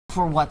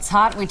For What's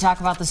Hot, we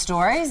talk about the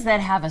stories that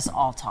have us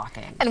all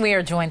talking. And we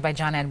are joined by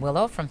Jon Anne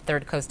Willow from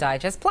ThirdCoast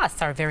Digest,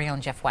 plus our very own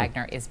Jeff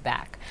Wagner is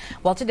back.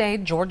 Well, today,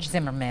 George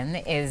Zimmerman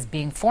is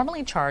being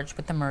formally charged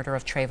with the murder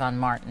of Trayvon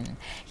Martin.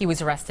 He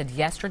was arrested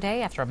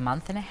yesterday after a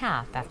month and a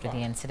half after the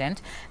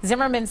incident.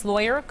 Zimmerman's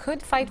lawyer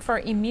could fight for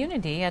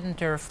immunity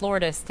under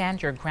Florida's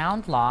Stand Your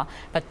Ground law,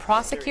 but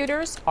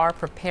prosecutors are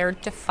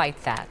prepared to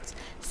fight that.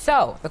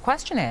 So, the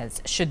question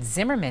is, should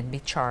Zimmerman be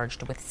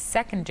charged with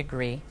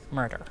second-degree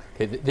murder?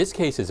 Okay, this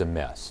case is a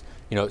mess.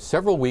 You know,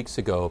 several weeks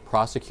ago,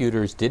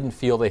 prosecutors didn't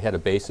feel they had a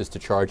basis to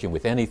charge him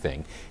with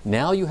anything.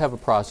 Now you have a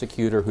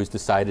prosecutor who's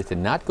decided to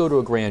not go to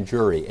a grand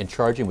jury and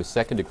charge him with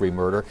second-degree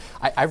murder.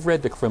 I've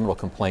read the criminal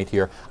complaint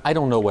here. I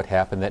don't know what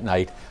happened that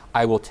night.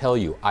 I will tell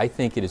you, I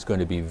think it is going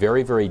to be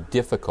very, very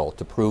difficult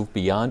to prove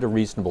beyond a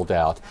reasonable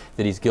doubt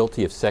that he's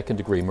guilty of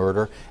second-degree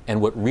murder.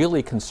 And what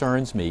really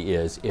concerns me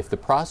is if the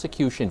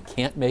prosecution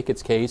can't make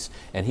its case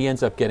and he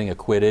ends up getting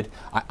acquitted,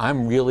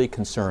 I'm really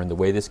concerned the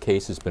way this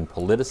case has been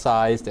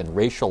politicized and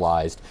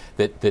racialized,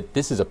 that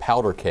this is a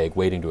powder keg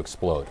waiting to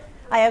explode.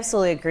 I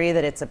absolutely agree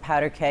that it's a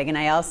powder keg, and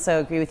I also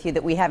agree with you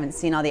that we haven't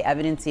seen all the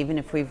evidence, even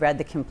if we've read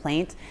the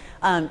complaint.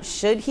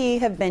 Should he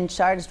have been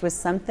charged with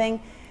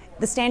something?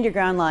 The Stand Your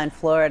Ground law in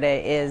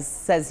Florida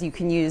says you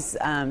can use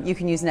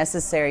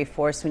necessary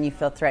force when you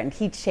feel threatened.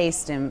 He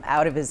chased him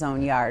out of his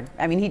own yard.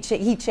 I mean,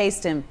 he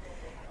chased him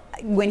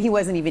when he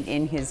wasn't even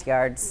in his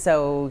yard,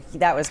 so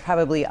that was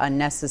probably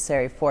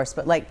unnecessary force.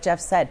 But like Jeff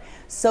said,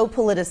 so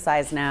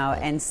politicized now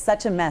and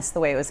such a mess the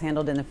way it was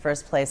handled in the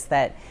first place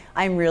that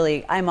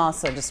I'm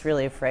also just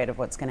really afraid of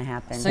what's going to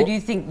happen. So do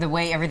you think the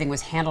way everything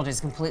was handled has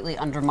completely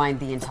undermined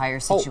the entire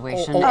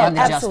situation and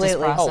the justice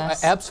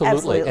process?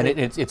 Absolutely. And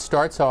it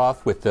starts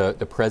off with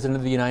the President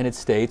of the United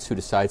States who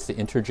decides to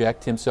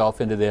interject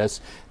himself into this.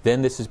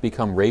 Then this has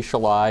become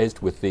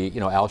racialized with the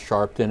Al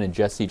Sharpton and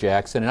Jesse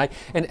Jackson.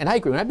 And I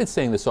agree. And I've been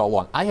saying this all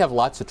along. I have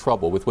lots of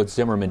trouble with what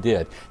Zimmerman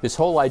did. This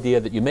whole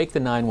idea that you make the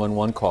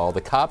 911 call,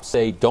 the cops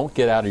say don't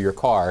get out of your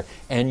car,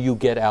 and you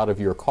get out of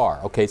your car.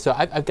 Okay, so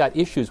I've got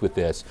issues with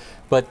this.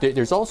 But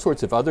there's all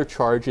sorts of other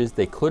charges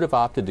they could have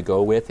opted to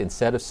go with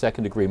instead of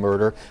second-degree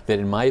murder that,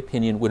 in my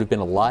opinion, would have been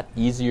a lot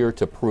easier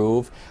to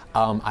prove.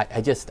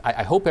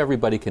 I hope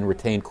everybody can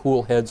retain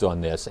cool heads on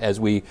this as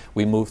we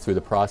move through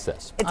the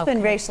process. It's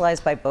been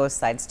racialized by both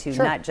sides too,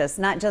 sure. not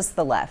just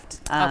the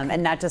left,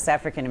 and not just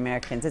African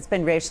Americans. It's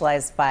been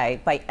racialized by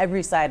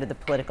every side of the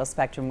political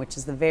spectrum, which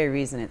is the very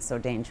reason it's so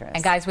dangerous.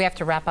 And guys, we have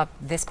to wrap up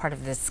this part of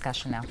the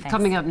discussion now. Thanks.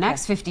 Coming up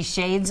next, 50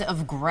 Shades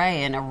of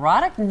Grey. An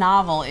erotic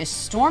novel is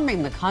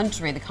storming the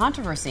country. The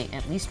controversy,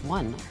 at least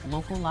one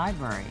local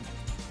library.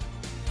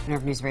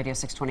 Nerve News Radio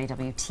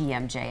 620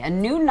 WTMJ. A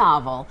new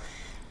novel,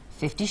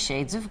 50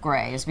 Shades of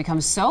Grey, has become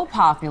so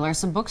popular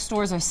some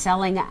bookstores are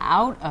selling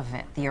out of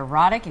it. The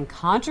erotic and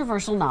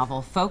controversial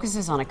novel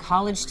focuses on a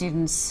college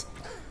student's,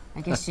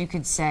 I guess you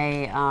could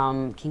say,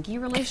 kinky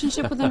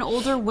relationship with an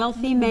older,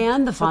 wealthy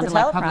man. The Fond du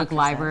Lac Public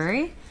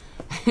Library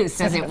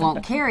says it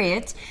won't carry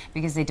it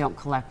because they don't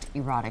collect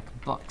erotic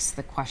books.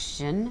 The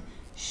question,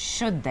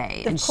 should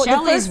they? And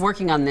Shelley's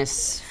working on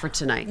this for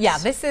tonight. Yeah,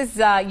 this is,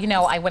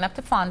 I went up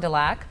to Fond du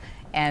Lac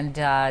and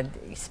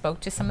spoke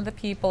to some of the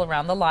people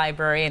around the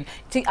library, and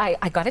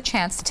I got a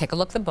chance to take a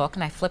look at the book,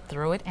 and I flipped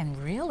through it,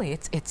 and really,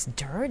 it's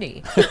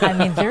dirty. I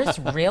mean, there's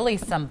really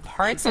some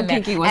parts in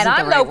there. And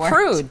I'm no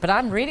prude, but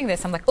I'm reading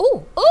this, I'm like,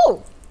 ooh,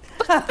 ooh.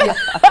 Well,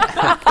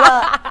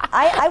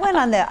 I went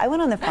on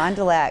the Fond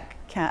du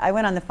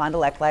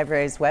Lac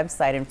Library's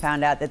website and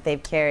found out that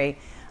they've carried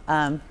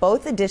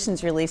both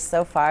editions released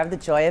so far of The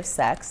Joy of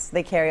Sex.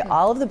 They carry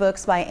all of the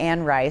books by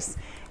Anne Rice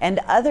and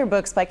other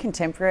books by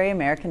contemporary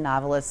American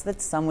novelists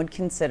that some would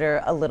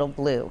consider a little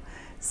blue.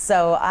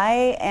 So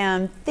I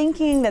am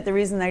thinking that the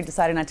reason they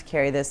decided not to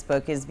carry this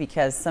book is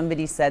because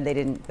somebody said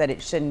that it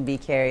shouldn't be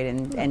carried,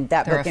 and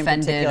that book in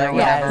particular.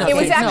 Yeah, it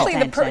was actually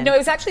it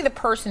was actually the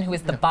person who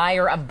was the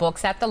buyer of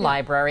books at the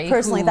library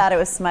personally thought it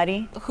was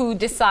smutty, who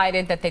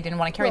decided that they didn't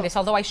want to carry this.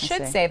 Although I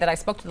should say that I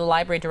spoke to the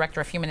library director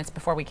a few minutes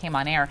before we came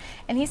on air,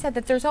 and he said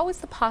that there's always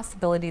the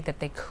possibility that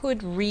they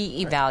could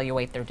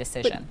reevaluate their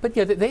decision. But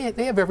yeah,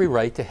 they have every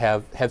right to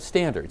have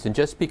standards, and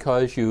just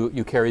because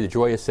you carry The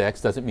Joy of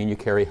Sex doesn't mean you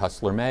carry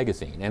Hustler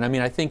magazine. And I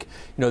mean, I think,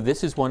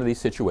 this is one of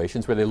these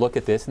situations where they look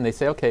at this and they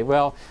say, okay,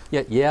 well,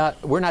 yeah,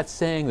 we're not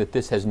saying that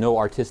this has no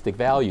artistic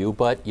value,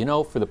 but,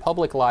 for the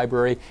public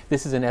library,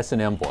 this is an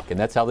S&M book, and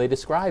that's how they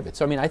describe it.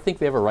 So, I mean, I think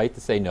they have a right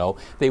to say no.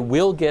 They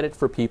will get it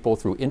for people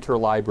through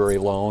interlibrary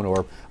loan,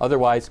 or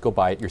otherwise go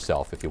buy it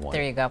yourself if you want.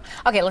 There you go.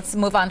 Okay, let's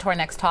move on to our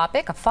next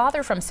topic. A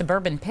father from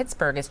suburban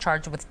Pittsburgh is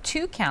charged with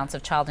 2 counts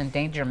of child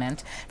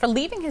endangerment for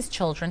leaving his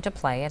children to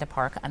play at a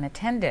park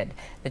unattended.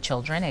 The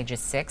children,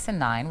 ages 6 and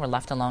 9, were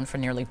left alone for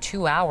nearly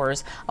 2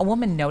 hours. A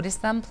woman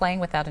noticed them playing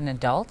without an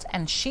adult,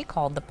 and she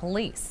called the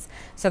police.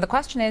 So the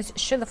question is,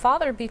 should the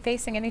father be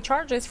facing any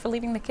charges for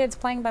leaving the kids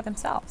playing by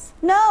themselves?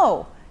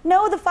 No,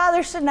 the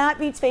father should not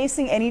be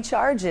facing any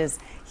charges.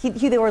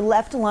 They were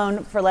left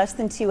alone for less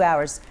than 2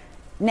 hours.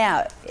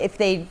 Now, if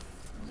they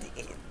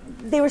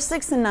they were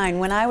 6 and 9.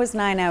 When I was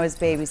 9, I was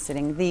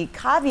babysitting. The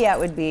caveat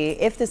would be,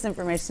 if this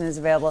information is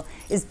available,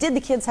 is did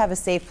the kids have a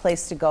safe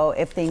place to go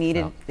if they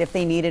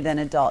needed an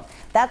adult?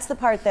 That's the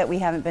part that we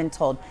haven't been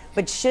told.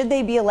 But should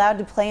they be allowed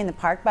to play in the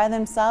park by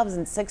themselves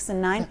in 6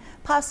 and 9?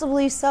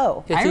 Possibly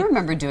so. I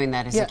remember doing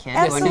that as a kid.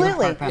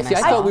 Absolutely. I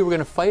thought we were going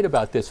to fight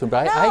about this one,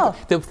 but No.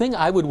 the thing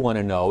I would want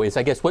to know is,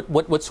 I guess,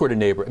 what sort of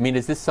neighbor? I mean,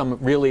 is this some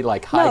really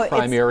like high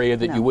crime area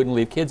that you wouldn't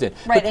leave kids in?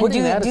 Right, But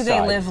and do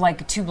they live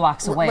like 2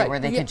 blocks away where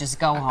they could just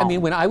go home? I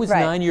mean, when I was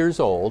 9 years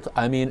old,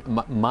 I mean,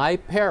 my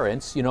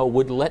parents,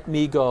 would let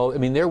me go. I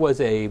mean, there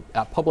was a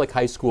public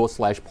high school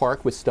 /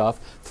 park with stuff,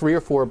 3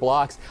 or 4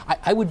 blocks.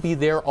 I would be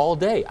there all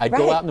day. I'd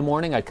go out in the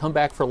morning, I'd come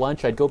back for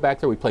lunch, I'd go back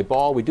there, we'd play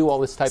ball, we'd do all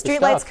this type of stuff.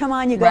 Streetlights come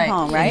on, you go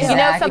home, right? You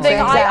know something?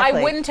 Exactly.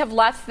 I wouldn't have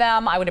left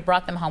them. I would have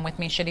brought them home with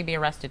me. Should he be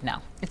arrested? No.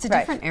 It's a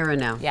different era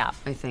now, Yeah.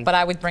 I think. But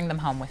I would bring them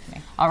home with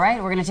me. All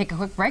right, we're going to take a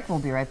quick break. We'll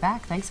be right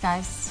back. Thanks,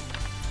 guys.